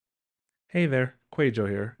Hey there, Quajo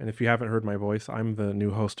here, and if you haven't heard my voice, I'm the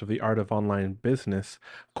new host of The Art of Online Business.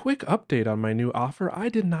 Quick update on my new offer. I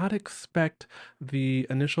did not expect the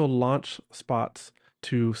initial launch spots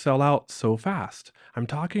to sell out so fast. I'm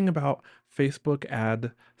talking about Facebook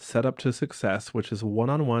ad setup to success, which is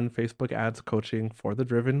one-on-one Facebook ads coaching for the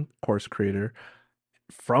driven course creator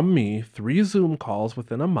from me, 3 Zoom calls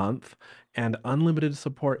within a month, and unlimited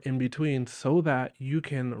support in between so that you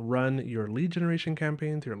can run your lead generation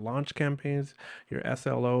campaigns, your launch campaigns, your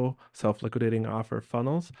SLO, self liquidating offer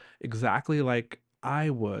funnels, exactly like I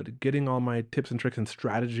would, getting all my tips and tricks and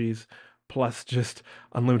strategies. Plus, just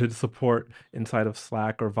unlimited support inside of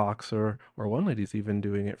Slack or Voxer, or one lady's even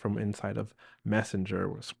doing it from inside of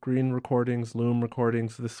Messenger, screen recordings, Loom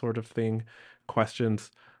recordings, this sort of thing,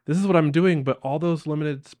 questions. This is what I'm doing, but all those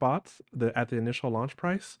limited spots at the initial launch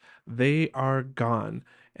price, they are gone.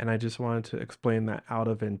 And I just wanted to explain that out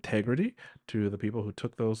of integrity to the people who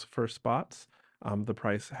took those first spots. The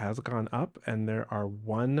price has gone up, and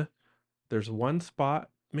there's one spot,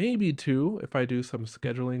 maybe two, if I do some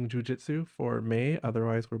scheduling jujitsu for May.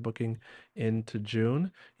 Otherwise, we're booking into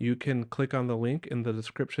June. You can click on the link in the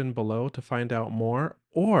description below to find out more,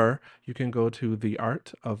 or you can go to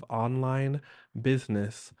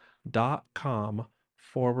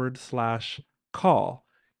theartofonlinebusiness.com/call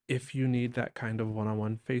if you need that kind of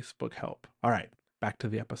one-on-one Facebook help. All right, back to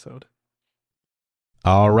the episode.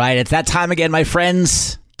 All right, it's that time again, my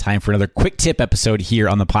friends. Time for another quick tip episode here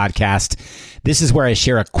on the podcast. This is where I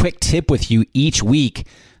share a quick tip with you each week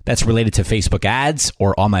that's related to Facebook ads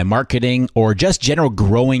or online marketing or just general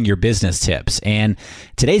growing your business tips. And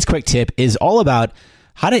today's quick tip is all about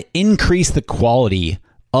how to increase the quality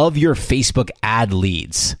of your Facebook ad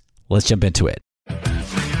leads. Let's jump into it.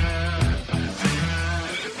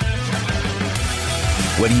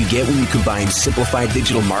 What do you get when you combine simplified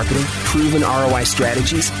digital marketing, proven ROI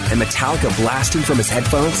strategies, and Metallica blasting from his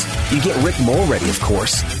headphones? You get Rick Mulready, of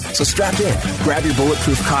course. So strap in, grab your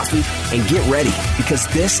bulletproof coffee, and get ready, because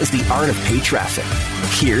this is the art of paid traffic.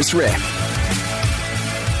 Here's Rick.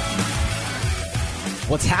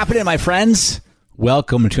 What's happening, my friends?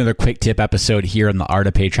 Welcome to another quick tip episode here on the Art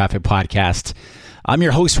of Paid Traffic podcast. I'm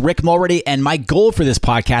your host, Rick Mulready, and my goal for this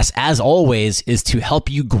podcast, as always, is to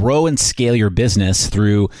help you grow and scale your business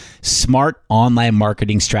through smart online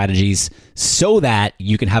marketing strategies so that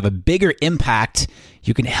you can have a bigger impact,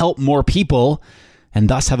 you can help more people, and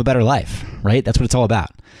thus have a better life, right? That's what it's all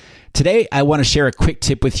about. Today, I want to share a quick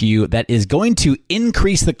tip with you that is going to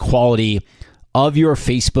increase the quality of your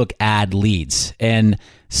Facebook ad leads. And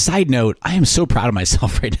side note, I am so proud of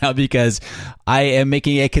myself right now because I am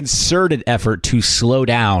making a concerted effort to slow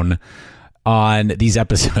down on these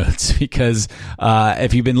episodes because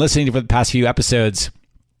if you've been listening for the past few episodes,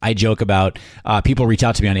 I joke about people reach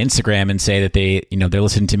out to me on Instagram and say that they're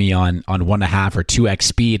listening to me on 1.5 or 2x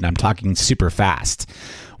speed and I'm talking super fast.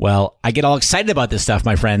 Well, I get all excited about this stuff,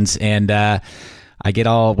 my friends, and when I get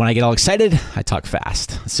all excited, I talk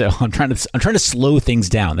fast. So I'm trying to slow things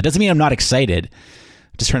down. That doesn't mean I'm not excited.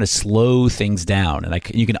 I'm just trying to slow things down, and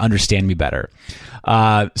you can understand me better.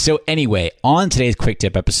 So anyway, on today's quick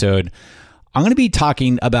tip episode, I'm going to be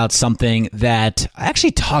talking about something that I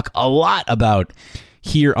actually talk a lot about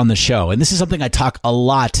here on the show, and this is something I talk a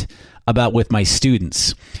lot about with my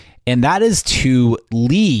students, and that is to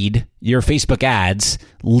lead your Facebook ads.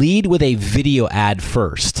 Lead with a video ad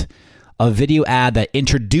first. A video ad that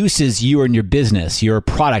introduces you and your business, your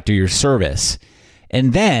product or your service.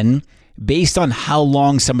 And then, based on how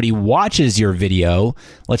long somebody watches your video,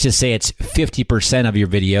 let's just say it's 50% of your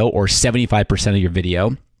video or 75% of your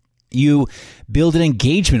video, you build an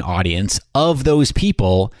engagement audience of those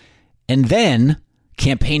people. And then,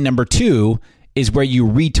 campaign number 2 is where you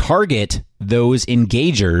retarget those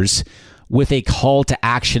engagers with a call to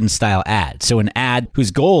action style ad. So an ad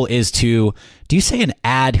whose goal is to, do you say an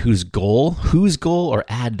ad whose goal or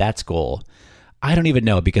ad that's goal? I don't even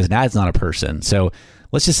know because an ad's not a person. So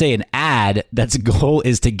let's just say an ad that's goal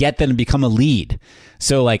is to get them to become a lead.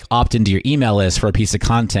 So like opt into your email list for a piece of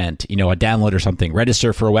content, a download or something,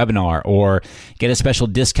 register for a webinar or get a special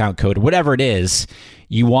discount code, whatever it is,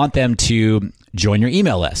 you want them to join your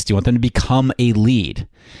email list. You want them to become a lead.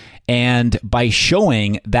 And by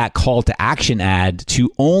showing that call to action ad to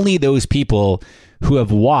only those people who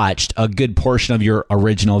have watched a good portion of your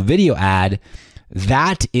original video ad,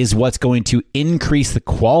 that is what's going to increase the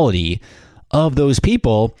quality of those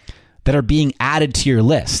people that are being added to your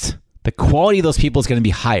list. The quality of those people is going to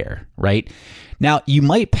be higher, right? Now, you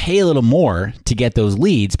might pay a little more to get those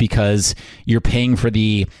leads because you're paying for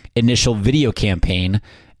the initial video campaign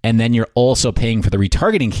and then you're also paying for the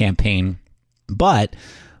retargeting campaign. But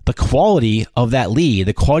the quality of that lead,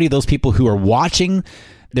 the quality of those people who are watching,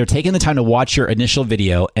 they're taking the time to watch your initial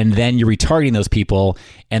video, and then you're retargeting those people,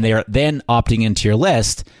 and they are then opting into your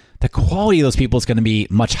list, the quality of those people is going to be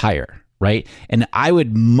much higher, right? And I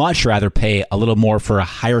would much rather pay a little more for a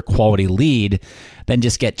higher quality lead than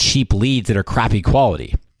just get cheap leads that are crappy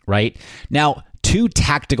quality, right? Now, 2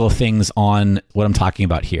 tactical things on what I'm talking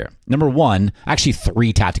about here. Number 1, actually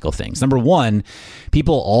 3 tactical things. Number 1,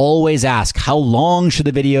 people always ask, how long should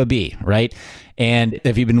the video be, right? And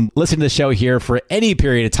if you've been listening to the show here for any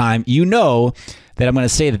period of time, you know that I'm going to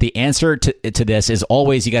say that the answer to this is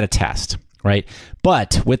always you got to test, right?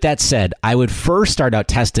 But with that said, I would first start out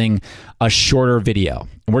testing a shorter video.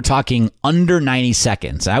 And we're talking under 90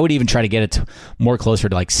 seconds. I would even try to get it to more closer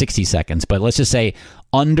to like 60 seconds, but let's just say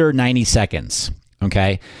under 90 seconds,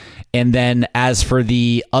 okay? And then as for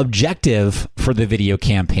the objective for the video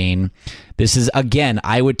campaign, this is, again,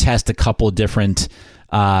 I would test a couple different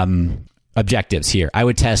objectives here. I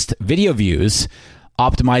would test video views,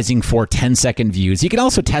 optimizing for 10-second views. You can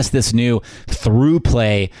also test this new through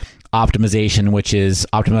play optimization, which is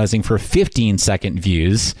optimizing for 15-second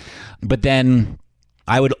views. But then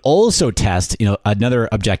I would also test, another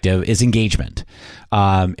objective is engagement.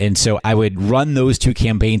 And so I would run those 2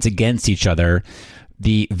 campaigns against each other,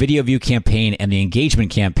 the video view campaign and the engagement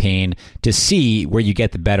campaign, to see where you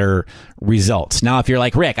get the better results. Now, if you're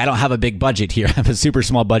like, Rick, I don't have a big budget here, I have a super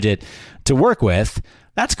small budget to work with,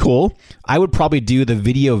 that's cool. I would probably do the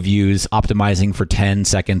video views optimizing for 10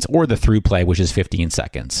 seconds or the through play, which is 15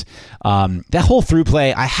 seconds. That whole through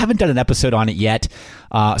play, I haven't done an episode on it yet.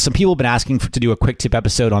 Some people have been asking to do a quick tip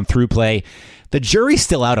episode on through play. The jury's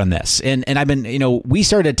still out on this. And I've been, we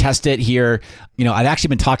started to test it here. I've actually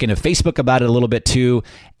been talking to Facebook about it a little bit too.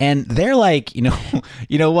 And they're like, you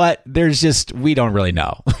know what? We don't really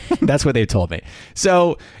know. That's what they told me.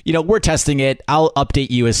 So, we're testing it. I'll update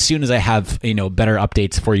you as soon as I have, better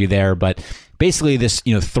updates for you there. But basically this,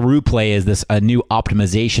 through play is a new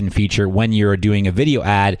optimization feature when you're doing a video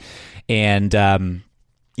ad, and,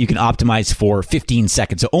 you can optimize for 15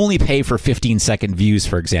 seconds. So only pay for 15-second views,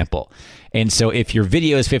 for example. And so if your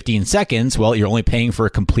video is 15 seconds, well, you're only paying for a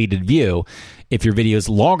completed view. If your video is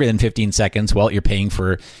longer than 15 seconds, well, you're paying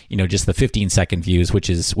for, just the 15-second views, which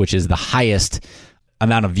is the highest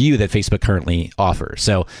amount of view that Facebook currently offers.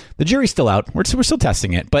 So the jury's still out. We're still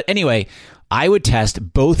testing it. But anyway, I would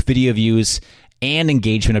test both video views and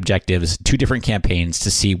engagement objectives, 2 different campaigns, to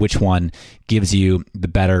see which one gives you the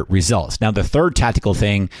better results. Now, the third tactical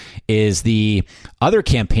thing is the other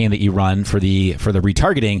campaign that you run for the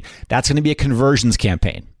retargeting. That's going to be a conversions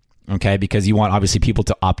campaign, okay? Because you want, obviously, people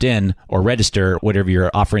to opt in or register, whatever you're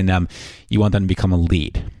offering them. You want them to become a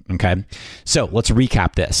lead, okay? So let's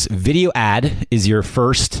recap this. Video ad is your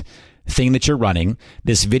first thing that you're running.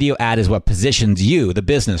 This video ad is what positions you, the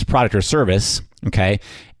business, product, or service, okay?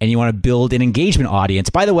 And you want to build an engagement audience.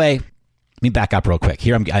 By the way, let me back up real quick.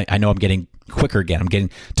 Here, I know I'm getting quicker again. I'm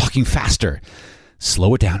talking faster.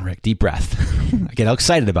 Slow it down, Rick. Deep breath. I get all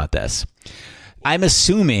excited about this. I'm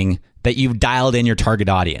assuming that you've dialed in your target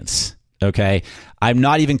audience, okay? I'm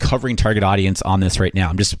not even covering target audience on this right now.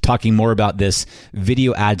 I'm just talking more about this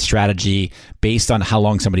video ad strategy based on how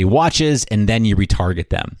long somebody watches, and then you retarget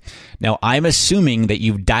them. Now, I'm assuming that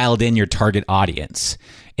you've dialed in your target audience,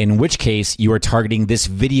 in which case you are targeting this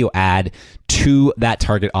video ad to that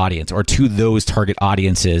target audience, or to those target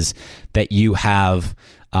audiences that you have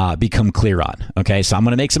become clear on. Okay, so I'm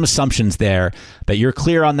going to make some assumptions there that you're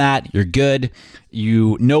clear on that. You're good.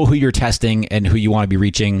 You know who you're testing and who you want to be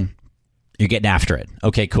reaching. You're getting after it.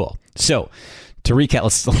 Okay, cool. So to recap,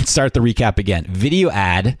 let's start the recap again. Video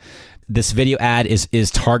ad. This video ad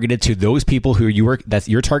is targeted to those people that's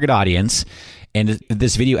your target audience. And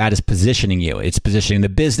this video ad is positioning you. It's positioning the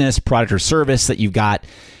business, product, or service that you've got.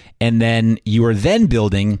 And then you are then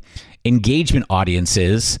building engagement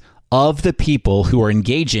audiences of the people who are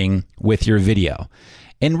engaging with your video.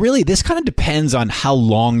 And really, this kind of depends on how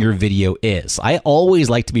long your video is. I always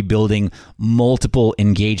like to be building multiple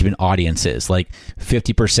engagement audiences, like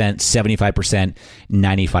 50%, 75%,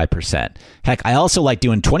 95%. Heck, I also like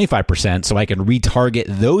doing 25% so I can retarget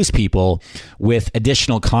those people with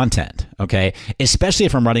additional content, okay? Especially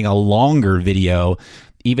if I'm running a longer video,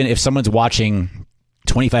 even if someone's watching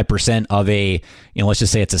 25% of let's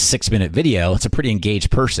just say it's a 6-minute video, it's a pretty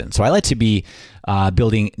engaged person. So I like to be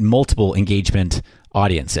building multiple engagement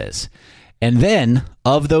audiences. And then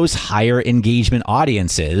of those higher engagement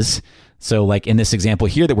audiences, so like in this example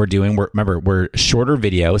here that we're doing, we're shorter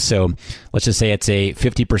video. So let's just say it's a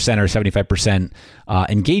 50% or 75%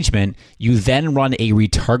 engagement. You then run a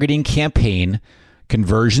retargeting campaign,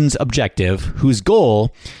 conversions objective, whose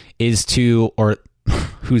goal is to, or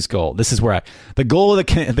whose goal? This is where the goal of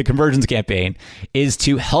the conversions campaign is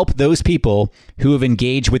to help those people who have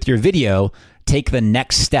engaged with your video take the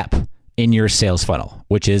next step in your sales funnel,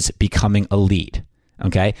 which is becoming a lead.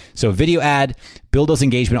 Okay. So video ad, build those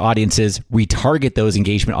engagement audiences, retarget those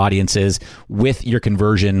engagement audiences with your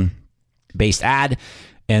conversion based ad.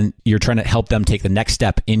 And you're trying to help them take the next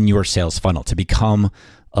step in your sales funnel to become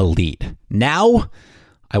a lead. Now,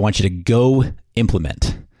 I want you to go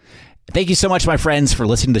implement. Thank you so much, my friends, for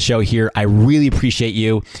listening to the show here. I really appreciate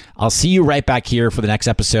you. I'll see you right back here for the next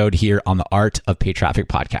episode here on the Art of Paid Traffic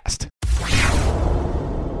podcast.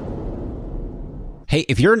 Hey,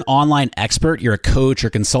 if you're an online expert, you're a coach or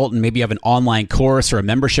consultant, maybe you have an online course or a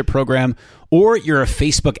membership program, or you're a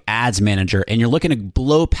Facebook ads manager and you're looking to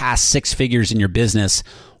blow past six figures in your business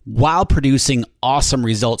while producing awesome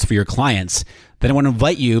results for your clients, then I want to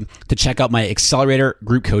invite you to check out my Accelerator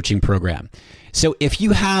group coaching program. So if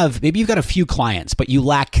maybe you've got a few clients, but you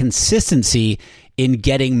lack consistency in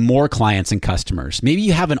getting more clients and customers. Maybe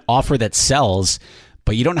you have an offer that sells,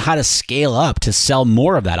 but you don't know how to scale up to sell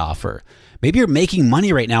more of that offer. Maybe you're making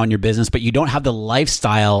money right now in your business, but you don't have the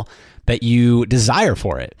lifestyle that you desire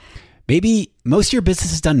for it. Maybe most of your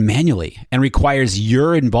business is done manually and requires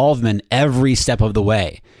your involvement every step of the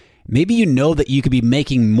way. Maybe you know that you could be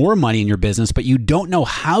making more money in your business, but you don't know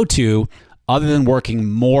how to other than working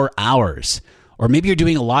more hours. Or maybe you're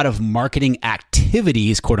doing a lot of marketing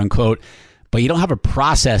activities, quote unquote, but you don't have a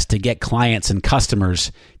process to get clients and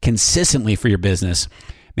customers consistently for your business.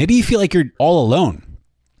 Maybe you feel like you're all alone,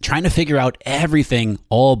 trying to figure out everything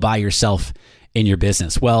all by yourself in your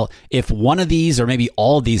business. Well, if one of these or maybe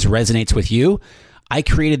all of these resonates with you, I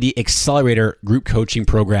created the Accelerator group coaching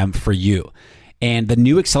program for you. And the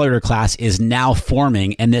new Accelerator class is now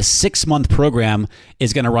forming, and this 6-month program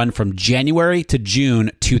is going to run from January to June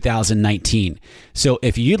 2019. So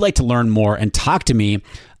if you'd like to learn more and talk to me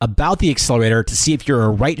about the Accelerator to see if you're a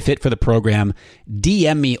right fit for the program,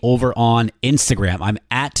 DM me over on Instagram. I'm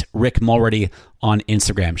at Rick Mulready on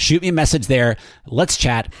Instagram. Shoot me a message there. Let's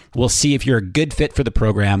chat. We'll see if you're a good fit for the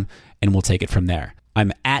program, and we'll take it from there.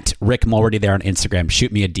 I'm at Rick Mulready there on Instagram.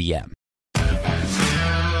 Shoot me a DM.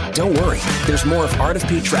 Don't worry, there's more of Art of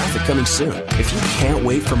Paid Traffic coming soon. If you can't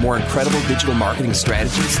wait for more incredible digital marketing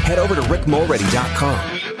strategies, head over to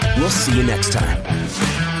rickmulready.com. We'll see you next time.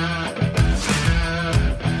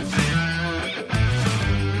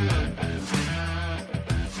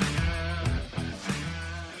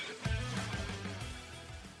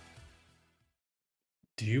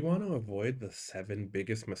 Do you want to avoid the 7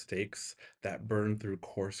 biggest mistakes that burn through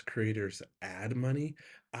course creators' ad money?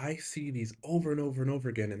 I see these over and over and over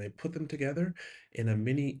again, and I put them together in a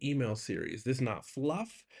mini email series. This is not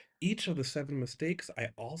fluff. Each of the 7 mistakes, I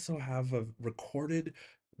also have a recorded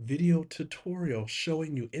video tutorial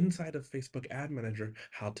showing you inside of Facebook Ad Manager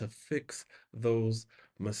how to fix those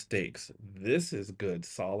mistakes. This is good,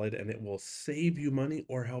 solid, and it will save you money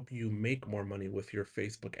or help you make more money with your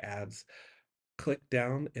Facebook ads. Click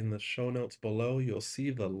down in the show notes below. You'll see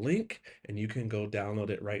the link and you can go download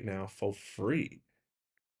it right now for free.